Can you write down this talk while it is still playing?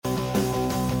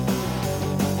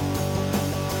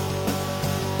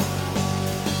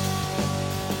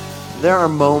There are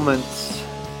moments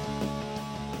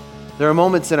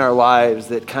in our lives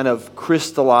that kind of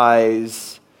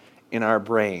crystallize in our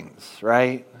brains,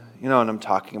 right? You know what I'm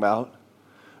talking about.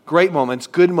 Great moments,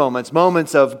 good moments,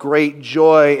 moments of great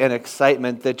joy and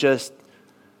excitement that just,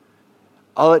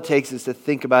 all it takes is to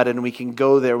think about it and we can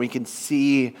go there, we can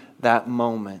see that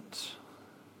moment.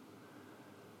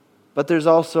 But there's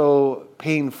also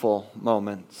painful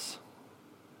moments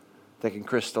that can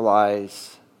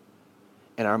crystallize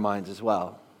in our minds as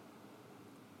well.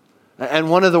 And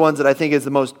one of the ones that I think is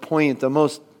the most poignant, the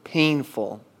most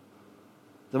painful,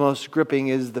 the most gripping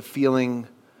is the feeling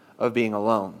of being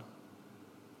alone.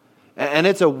 And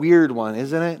it's a weird one,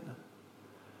 isn't it?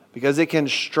 Because it can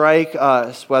strike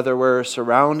us whether we're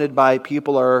surrounded by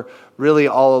people or really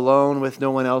all alone with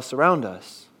no one else around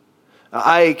us.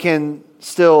 I can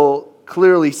still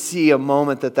clearly see a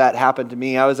moment that happened to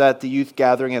me. I was at the youth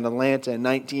gathering in Atlanta in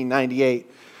 1998,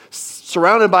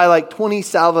 surrounded by like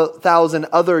 20,000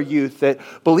 other youth that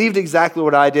believed exactly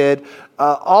what I did,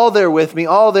 all there with me,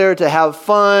 all there to have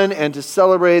fun and to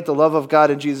celebrate the love of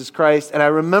God and Jesus Christ. And I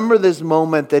remember this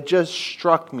moment that just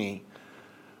struck me,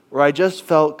 where I just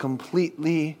felt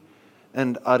completely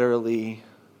and utterly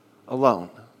alone.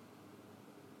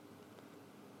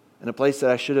 In a place that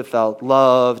I should have felt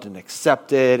loved and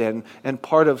accepted and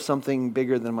part of something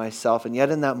bigger than myself. And yet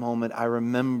in that moment, I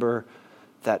remember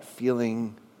that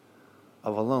feeling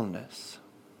of aloneness.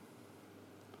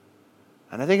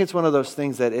 And I think it's one of those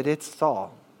things that it hits us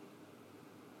all.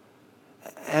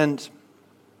 And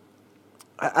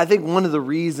I think one of the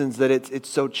reasons that it's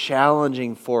so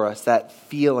challenging for us, that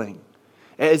feeling,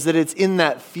 is that it's in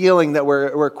that feeling that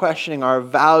we're questioning our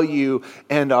value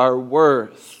and our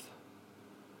worth.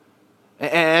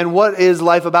 And what is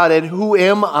life about, and who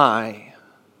am I?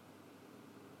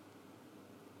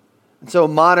 And so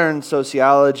modern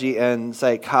sociology and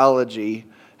psychology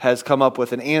has come up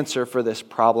with an answer for this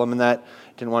problem, and that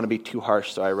didn't want to be too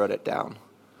harsh, so I wrote it down.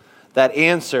 That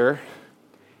answer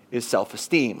is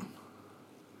self-esteem.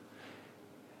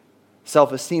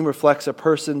 Self-esteem reflects a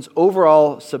person's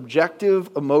overall subjective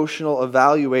emotional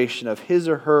evaluation of his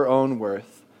or her own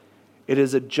worth. It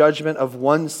is a judgment of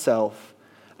oneself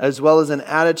as well as an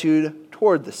attitude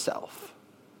toward the self.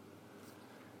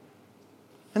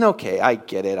 And okay, I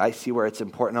get it. I see where it's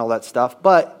important, all that stuff.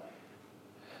 But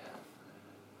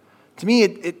to me,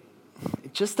 it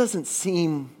just doesn't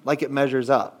seem like it measures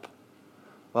up.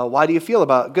 Well, why do you feel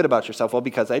good about yourself? Well,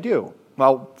 because I do.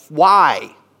 Well,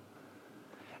 why?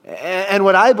 And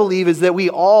what I believe is that we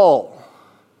all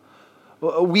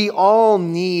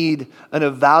need an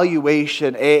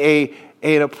evaluation,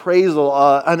 an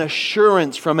appraisal, an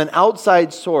assurance from an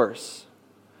outside source.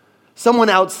 Someone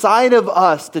outside of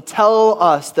us to tell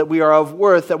us that we are of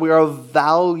worth, that we are of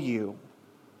value.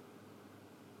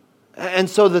 And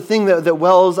so the thing that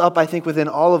wells up, I think, within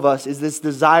all of us is this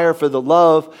desire for the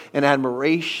love and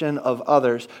admiration of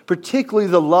others, particularly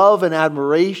the love and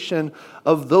admiration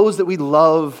of those that we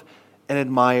love and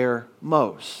admire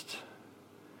most.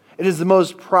 It is the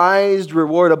most prized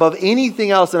reward above anything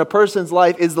else in a person's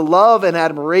life is the love and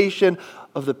admiration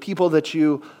of the people that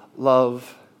you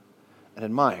love and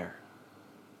admire.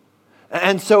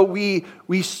 And so we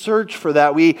search for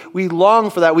that. We long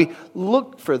for that. We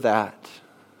look for that.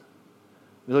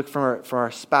 We look for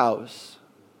our spouse,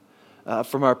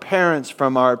 from our parents,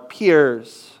 from our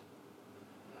peers.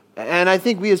 And I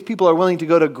think we as people are willing to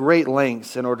go to great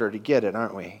lengths in order to get it,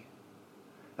 aren't we?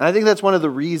 And I think that's one of the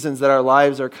reasons that our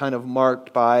lives are kind of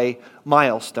marked by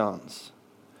milestones.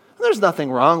 And there's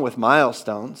nothing wrong with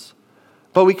milestones,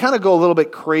 but we kind of go a little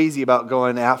bit crazy about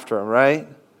going after them, right?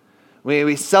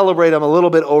 We celebrate them a little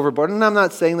bit overboard, and I'm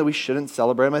not saying that we shouldn't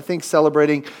celebrate them. I think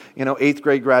celebrating, 8th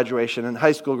grade graduation and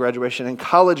high school graduation and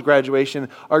college graduation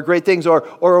are great things, or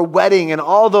a wedding, and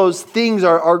all those things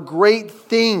are great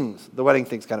things. The wedding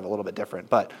thing's kind of a little bit different,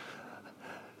 but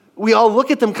we all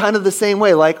look at them kind of the same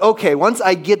way. Like, okay, once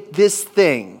I get this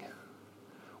thing,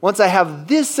 once I have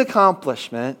this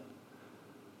accomplishment,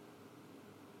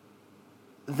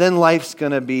 then life's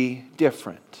going to be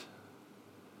different.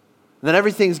 Then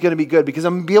everything's going to be good because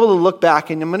I'm going to be able to look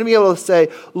back and I'm going to be able to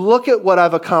say, look at what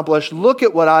I've accomplished. Look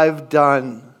at what I've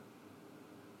done.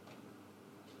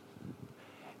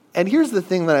 And here's the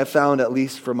thing that I found, at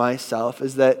least for myself,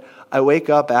 is that I wake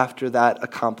up after that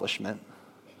accomplishment,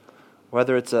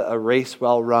 whether it's a race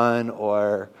well run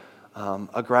or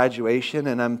a graduation,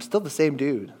 and I'm still the same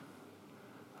dude.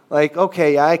 Like,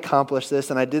 okay, I accomplished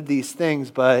this and I did these things,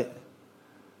 but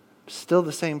I'm still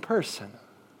the same person.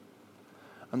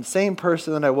 I'm the same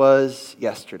person that I was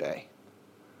yesterday.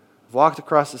 I've walked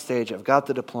across the stage, I've got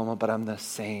the diploma, but I'm the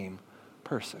same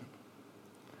person.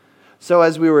 So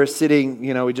as we were sitting,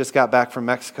 we just got back from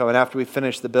Mexico, and after we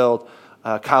finished the build,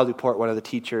 Kyle Duport, one of the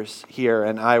teachers here,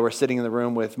 and I were sitting in the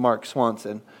room with Mark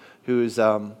Swanson, who's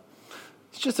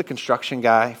he's just a construction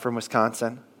guy from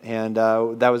Wisconsin, and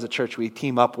that was a church we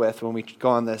team up with when we go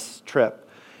on this trip.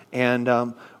 And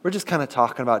we're just kind of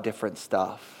talking about different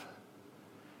stuff.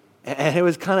 And it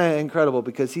was kind of incredible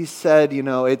because he said,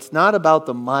 it's not about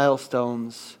the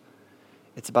milestones,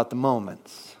 it's about the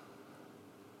moments.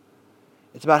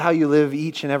 It's about how you live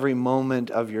each and every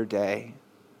moment of your day.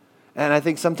 And I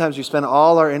think sometimes we spend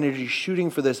all our energy shooting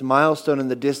for this milestone in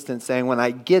the distance, saying, when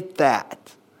I get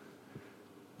that,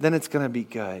 then it's going to be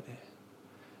good.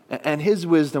 And his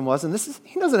wisdom was, and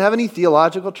he doesn't have any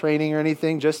theological training or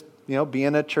anything, just,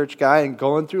 being a church guy and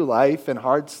going through life and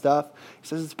hard stuff. He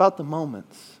says it's about the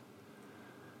moments.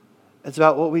 It's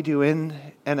about what we do in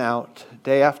and out,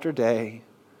 day after day,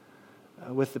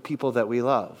 with the people that we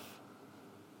love.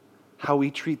 How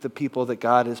we treat the people that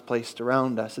God has placed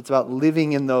around us. It's about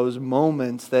living in those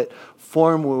moments that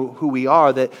form who we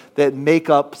are, that make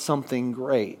up something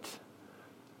great,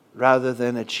 rather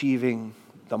than achieving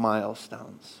the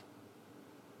milestones.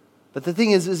 But the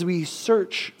thing is we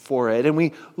search for it, and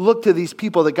we look to these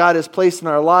people that God has placed in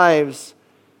our lives,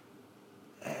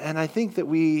 and I think that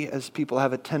we as people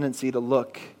have a tendency to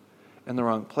look in the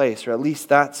wrong place, or at least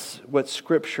that's what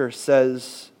Scripture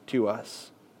says to us.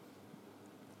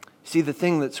 See, the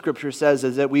thing that Scripture says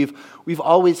is that we've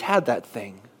always had that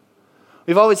thing.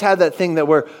 We've always had that thing that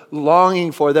we're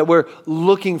longing for, that we're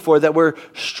looking for, that we're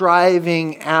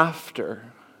striving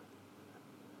after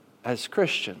as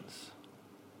Christians.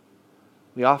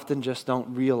 We often just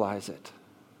don't realize it,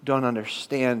 don't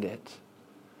understand it,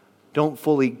 don't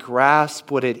fully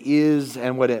grasp what it is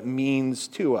and what it means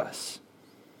to us.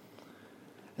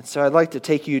 And so I'd like to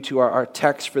take you to our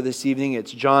text for this evening.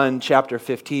 It's John chapter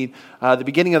 15. The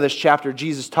beginning of this chapter,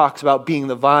 Jesus talks about being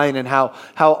the vine and how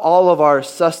all of our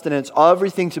sustenance,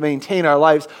 everything to maintain our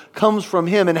lives, comes from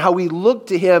Him, and how we look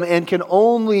to Him and can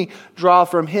only draw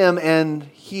from Him, and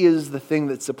He is the thing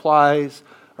that supplies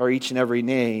our each and every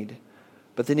need.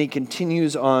 But then He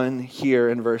continues on here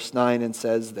in verse 9 and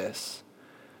says this,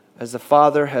 "As the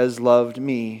Father has loved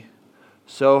me,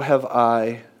 so have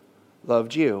I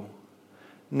loved you.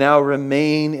 Now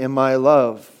remain in my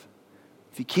love.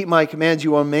 If you keep my commands,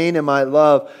 you will remain in my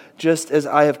love, just as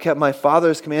I have kept my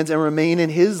Father's commands and remain in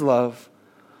His love.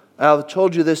 I have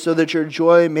told you this so that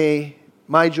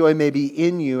my joy may be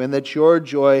in you, and that your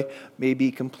joy may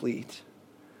be complete.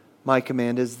 My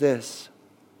command is this: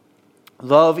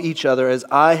 love each other as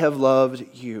I have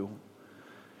loved you.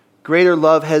 Greater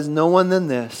love has no one than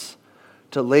this,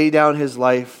 to lay down his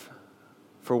life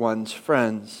for one's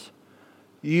friends.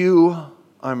 You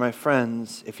are my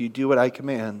friends if you do what I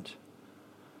command.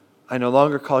 I no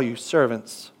longer call you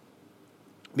servants,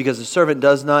 because the servant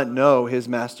does not know his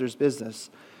master's business.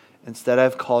 Instead, I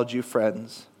have called you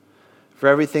friends. For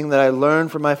everything that I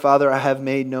learned from my Father I have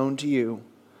made known to you.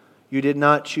 You did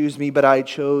not choose me, but I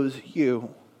chose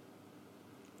you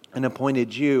and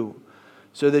appointed you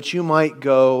so that you might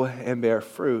go and bear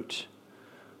fruit,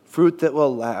 fruit that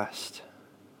will last.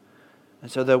 And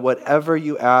so that whatever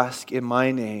you ask in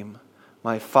my name,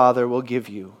 my Father will give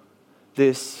you.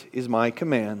 This is my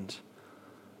command: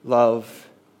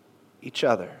 love each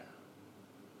other."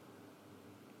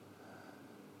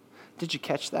 Did you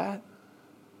catch that?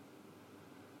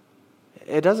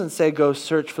 It doesn't say go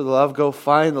search for the love, go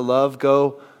find the love,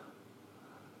 go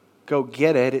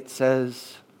get it. It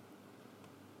says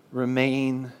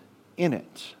remain in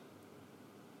it.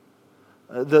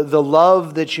 The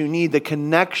love that you need, the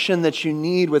connection that you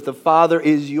need with the Father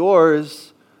is yours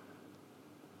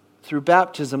through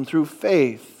baptism, through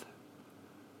faith,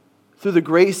 through the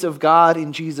grace of God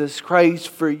in Jesus Christ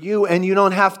for you, and you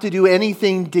don't have to do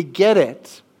anything to get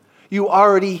it. You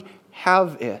already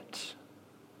have it.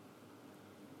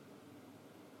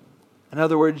 In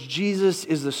other words, Jesus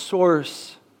is the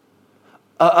source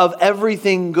of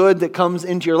everything good that comes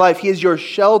into your life. He is your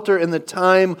shelter in the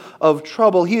time of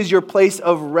trouble. He is your place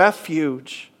of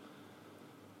refuge.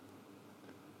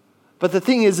 But the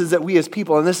thing is that we as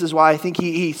people, and this is why I think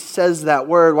he says that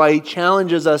word, why he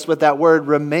challenges us with that word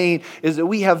remain, is that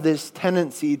we have this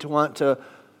tendency to want to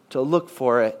look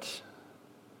for it,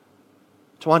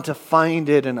 to want to find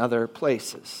it in other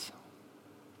places.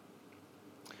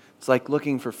 It's like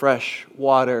looking for fresh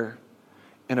water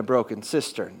in a broken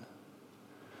cistern.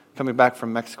 Coming back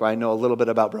from Mexico, I know a little bit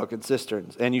about broken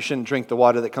cisterns, and you shouldn't drink the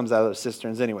water that comes out of those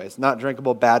cisterns anyways. Not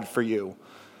drinkable, bad for you,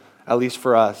 at least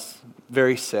for us.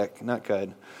 Very sick, not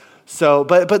good. So,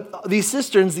 but these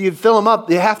cisterns, you fill them up,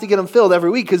 you have to get them filled every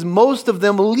week because most of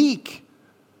them leak.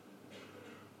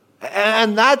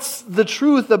 And that's the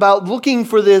truth about looking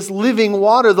for this living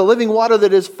water, the living water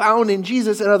that is found in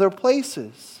Jesus and other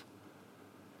places,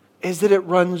 is that it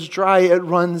runs dry, it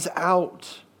runs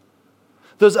out.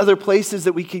 Those other places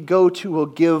that we could go to will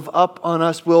give up on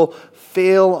us, will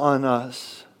fail on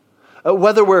us.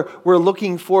 Whether we're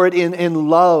looking for it in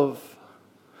love,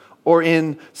 or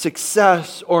in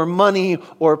success, or money,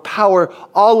 or power,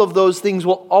 all of those things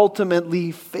will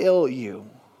ultimately fail you.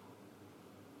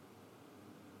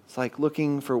 It's like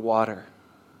looking for water,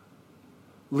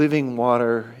 living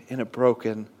water in a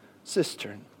broken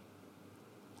cistern.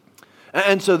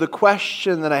 And so the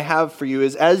question that I have for you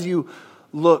is, as you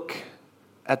look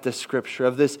at the scripture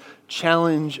of this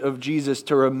challenge of Jesus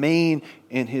to remain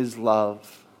in his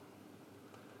love,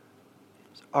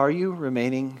 are you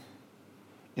remaining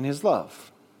in his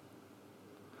love?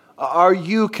 Are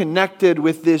you connected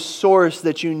with this source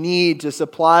that you need to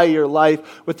supply your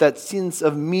life with that sense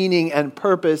of meaning and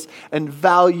purpose and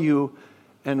value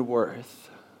and worth?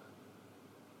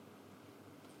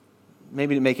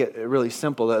 Maybe to make it really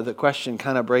simple, the question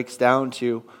kind of breaks down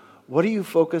to, what are you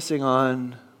focusing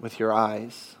on with your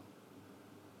eyes?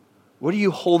 What are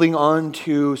you holding on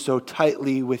to so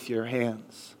tightly with your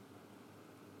hands?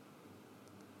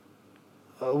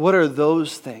 What are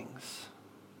those things?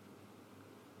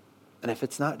 And if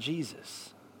it's not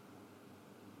Jesus,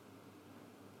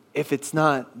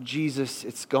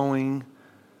 it's going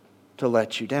to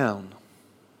let you down.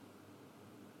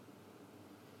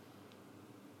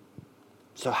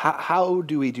 So how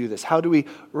do we do this? How do we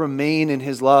remain in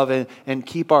his love and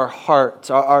keep our hearts,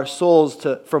 our souls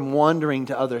from wandering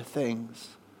to other things?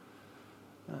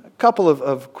 A couple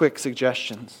of quick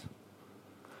suggestions.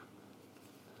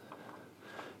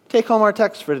 Take home our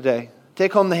text for today.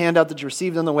 Take home the handout that you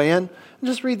received on the way in, and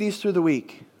just read these through the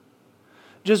week.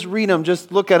 Just read them,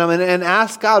 just look at them, and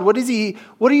ask God, what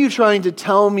are you trying to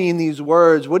tell me in these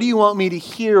words? What do you want me to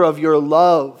hear of your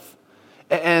love?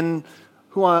 And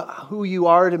who you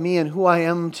are to me and who I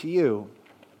am to you.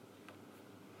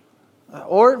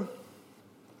 Or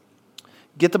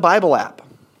get the Bible app.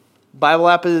 Bible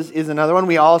app is another one.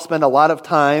 We all spend a lot of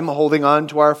time holding on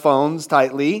to our phones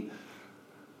tightly.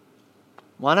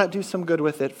 Why not do some good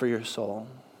with it for your soul?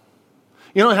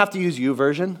 You don't have to use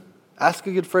YouVersion. Ask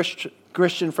a good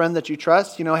Christian friend that you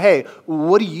trust. Hey,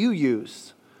 what do you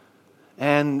use?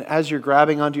 And as you're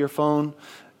grabbing onto your phone,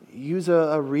 use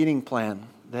a reading plan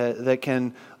that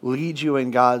can lead you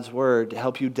in God's Word to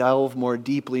help you delve more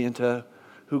deeply into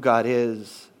who God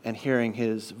is and hearing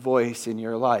his voice in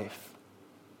your life.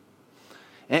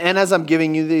 And as I'm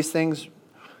giving you these things,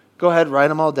 go ahead, write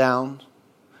them all down.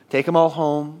 Take them all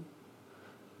home.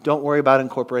 Don't worry about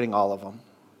incorporating all of them.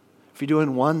 If you're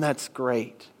doing one, that's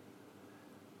great.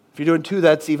 If you're doing two,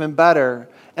 that's even better.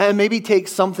 And maybe take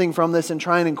something from this and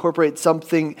try and incorporate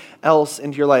something else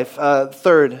into your life.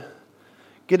 Third,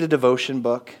 get a devotion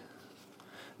book.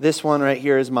 This one right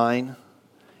here is mine.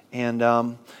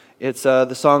 And it's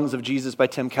The Songs of Jesus by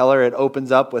Tim Keller. It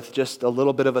opens up with just a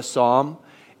little bit of a psalm.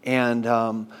 And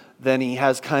then he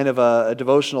has kind of a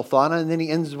devotional thought, and then he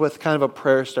ends with kind of a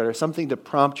prayer starter, something to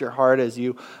prompt your heart as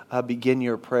you begin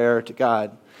your prayer to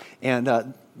God.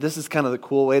 And this is kind of the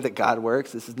cool way that God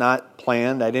works. This is not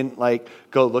planned. I didn't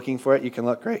go looking for it. You can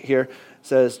look right here. It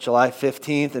says July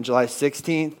 15th and July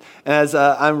 16th. And as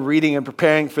I'm reading and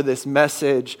preparing for this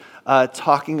message,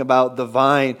 talking about the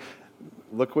vine,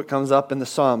 look what comes up in the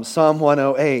Psalms. Psalm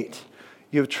 108.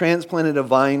 You have transplanted a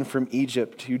vine from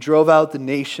Egypt. You drove out the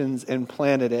nations and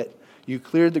planted it. You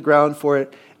cleared the ground for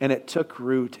it, and it took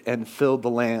root and filled the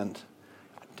land.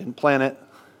 Didn't plant it.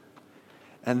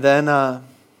 And then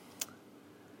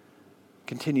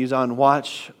continues on,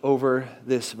 watch over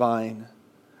this vine,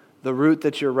 the root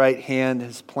that your right hand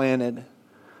has planted,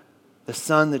 the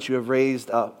son that you have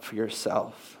raised up for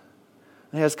yourself.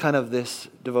 And he has kind of this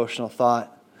devotional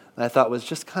thought that I thought was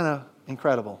just kind of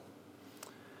incredible.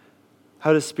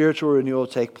 How does spiritual renewal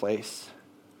take place?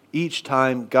 Each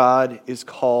time God is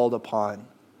called upon.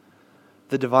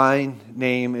 The divine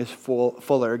name is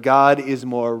fuller. God is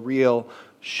more real,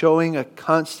 showing a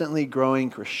constantly growing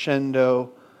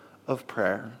crescendo of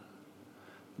prayer.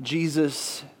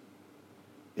 Jesus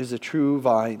is a true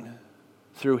vine.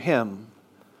 Through him,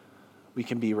 we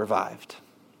can be revived.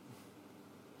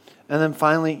 And then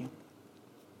finally,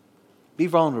 be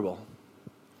vulnerable.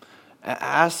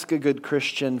 Ask a good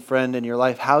Christian friend in your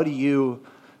life, how do you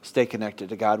stay connected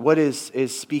to God? What is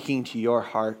speaking to your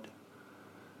heart?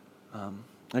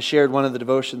 I shared one of the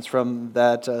devotions from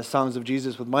that Songs of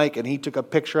Jesus with Mike, and he took a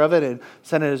picture of it and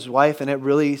sent it to his wife, and it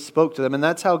really spoke to them. And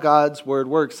that's how God's word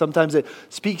works. Sometimes it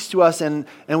speaks to us, and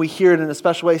we hear it in a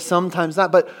special way, sometimes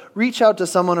not. But reach out to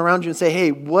someone around you and say,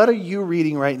 hey, what are you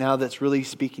reading right now that's really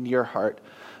speaking to your heart?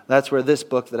 That's where this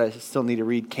book that I still need to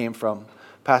read came from.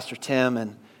 Pastor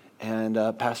Tim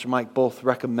and Pastor Mike both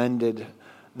recommended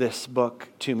this book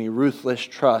to me, Ruthless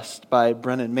Trust by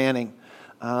Brennan Manning.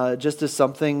 Just as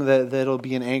something that'll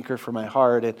be an anchor for my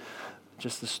heart and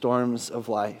just the storms of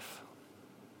life.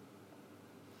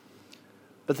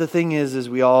 But the thing is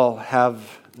we all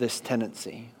have this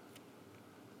tendency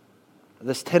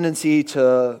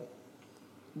to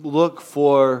look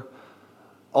for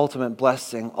ultimate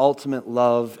blessing, ultimate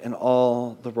love in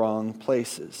all the wrong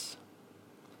places.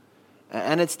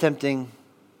 And it's tempting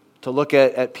to look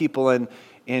at people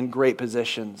in great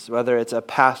positions, whether it's a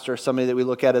pastor, somebody that we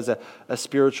look at as a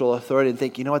spiritual authority, and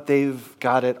think, you know what, they've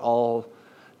got it all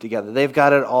together. They've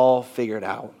got it all figured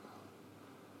out.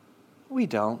 We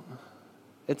don't.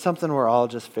 It's something we're all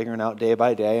just figuring out day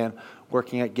by day and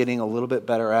working at getting a little bit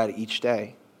better at each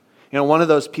day. You know, one of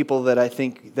those people that I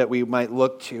think that we might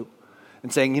look to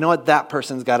and saying, you know what, that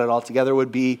person's got it all together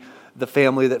would be the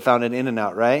family that founded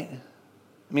In-N-Out, right?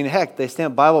 I mean, heck, they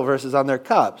stamp Bible verses on their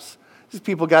cups. These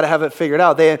people got to have it figured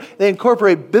out. They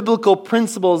incorporate biblical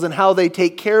principles in how they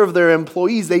take care of their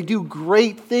employees. They do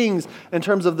great things in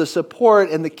terms of the support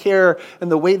and the care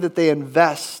and the way that they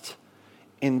invest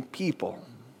in people.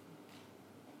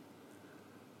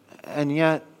 And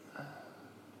yet,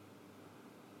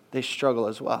 they struggle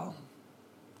as well.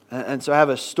 And so I have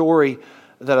a story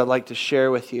that I'd like to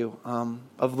share with you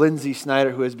of Lindsay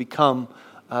Snyder, who has become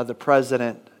the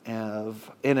president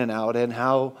of In-N-Out, and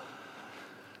how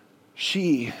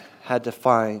she had to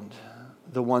find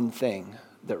the one thing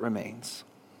that remains.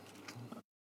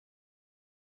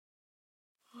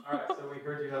 All right, so we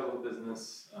heard you have a little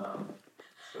business.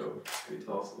 So can you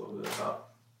tell us a little bit about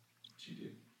what you do?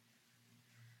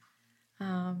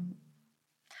 Well,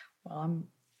 I'm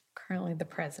currently the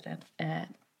president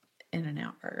at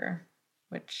In-N-Out Burger,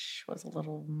 which was a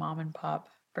little mom and pop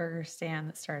burger stand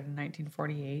that started in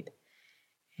 1948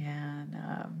 and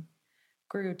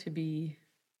grew to be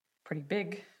pretty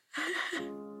big.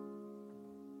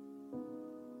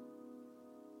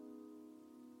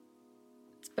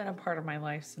 It's been a part of my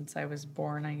life since I was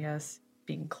born, I guess,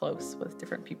 being close with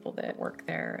different people that work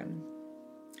there. And,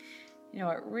 you know,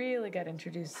 it really got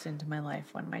introduced into my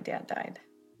life when my dad died.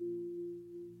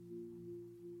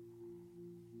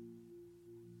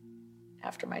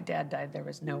 After my dad died, there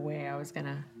was no way I was going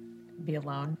to be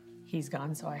alone. He's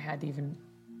gone, so I had even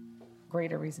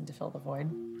greater reason to fill the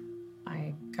void.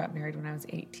 I got married when I was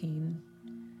 18.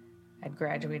 I'd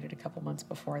graduated a couple months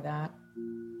before that.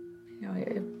 You know,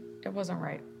 it wasn't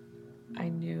right. I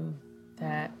knew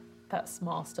that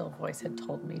small, still voice had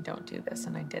told me, don't do this,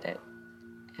 and I did it.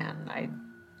 And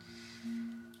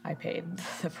I paid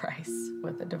the price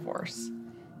with a divorce.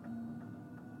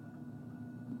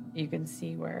 You can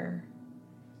see where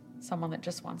someone that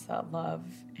just wants that love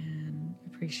and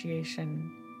appreciation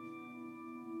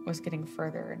was getting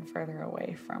further and further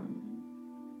away from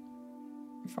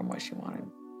what she wanted.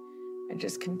 I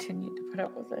just continued to put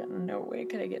up with it. No way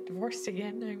could I get divorced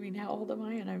again. I mean, how old am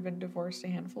I? And I've been divorced a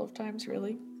handful of times,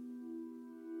 really.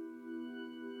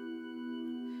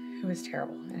 It was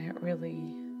terrible, and it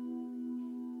really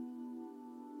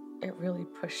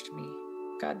pushed me.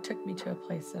 God took me to a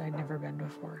place that I'd never been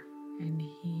before, and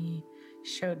He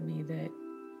showed me that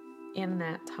in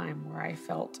that time where I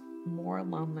felt more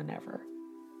alone than ever,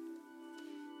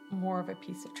 more of a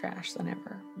piece of trash than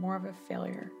ever, more of a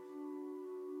failure,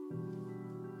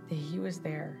 that He was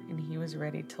there and He was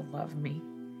ready to love me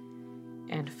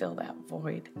and fill that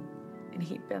void. And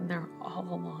He'd been there all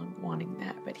along wanting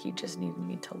that, but He just needed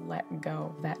me to let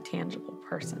go of that tangible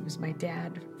person. It was my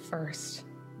dad first,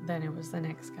 then it was the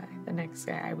next guy.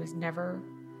 I was never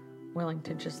willing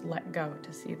to just let go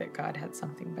to see that God had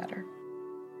something better.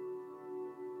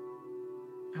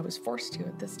 I was forced to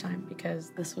at this time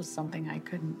because this was something I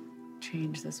couldn't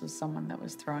change. This was someone that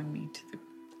was throwing me to the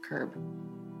curb.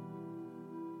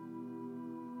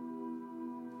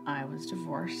 I was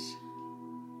divorced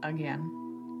again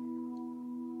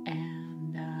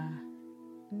and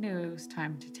knew it was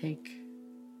time to take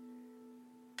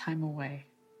time away.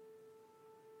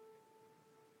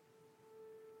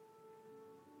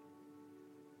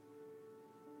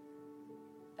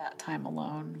 That time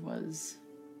alone was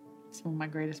some of my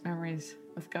greatest memories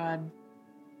with God.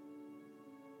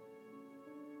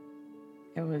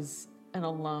 It was an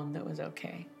alone that was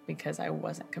okay because I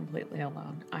wasn't completely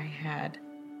alone. I had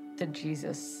the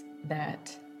Jesus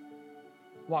that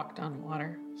walked on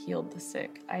water, healed the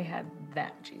sick. I had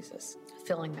that Jesus,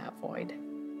 filling that void,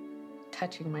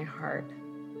 touching my heart,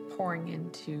 pouring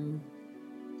into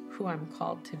who I'm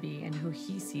called to be and who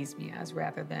he sees me as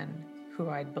rather than who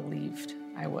I'd believed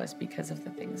I was because of the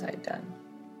things I'd done.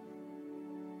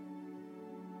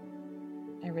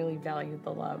 I really valued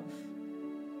the love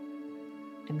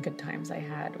and good times I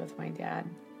had with my dad,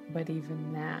 but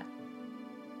even that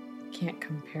can't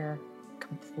compare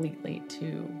completely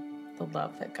to the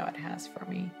love that God has for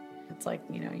me. It's like,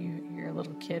 you're a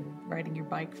little kid riding your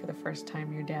bike for the first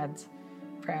time. Your dad's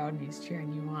proud and he's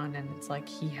cheering you on, and it's like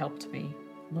he helped me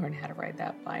learn how to ride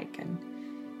that bike, and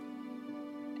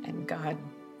God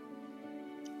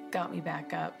got me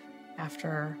back up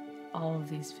after all of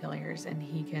these failures, and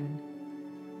he can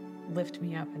lift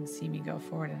me up and see me go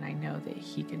forward, and I know that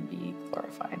he can be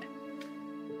glorified.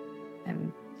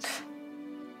 And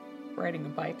riding a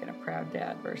bike and a proud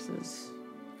dad versus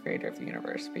creator of the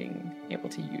universe being able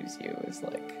to use you is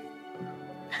like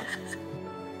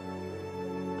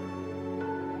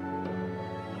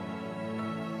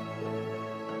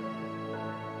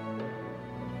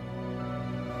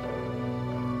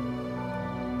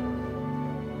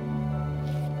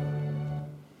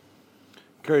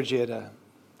Encourage you to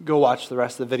go watch the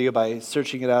rest of the video by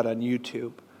searching it out on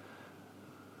YouTube.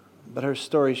 But her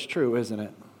story's true, isn't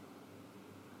it?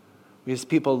 We as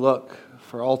people look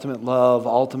for ultimate love,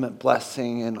 ultimate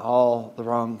blessing in all the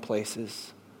wrong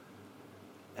places.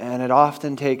 And it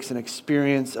often takes an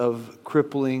experience of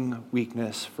crippling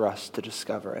weakness for us to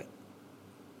discover it.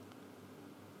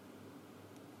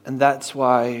 And that's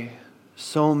why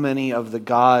so many of the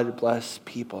God-blessed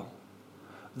people,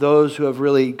 those who have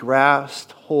really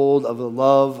grasped hold of the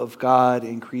love of God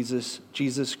in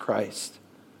Jesus Christ,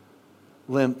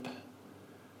 limp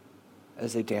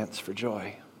as they dance for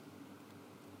joy.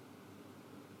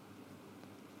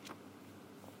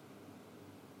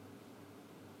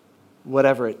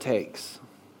 Whatever it takes,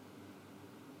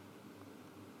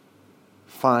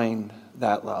 find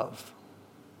that love.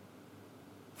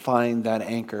 Find that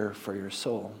anchor for your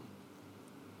soul.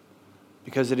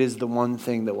 Because it is the one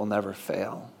thing that will never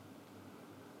fail,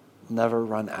 never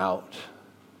run out,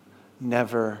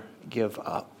 never give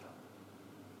up.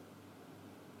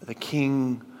 The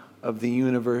King of the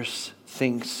universe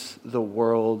thinks the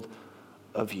world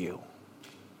of you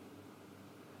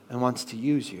and wants to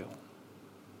use you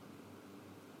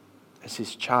as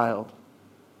his child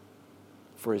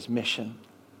for his mission,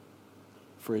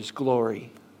 for his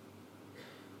glory,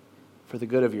 for the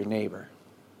good of your neighbor.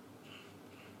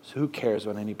 So who cares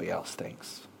what anybody else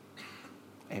thinks?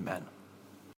 Amen.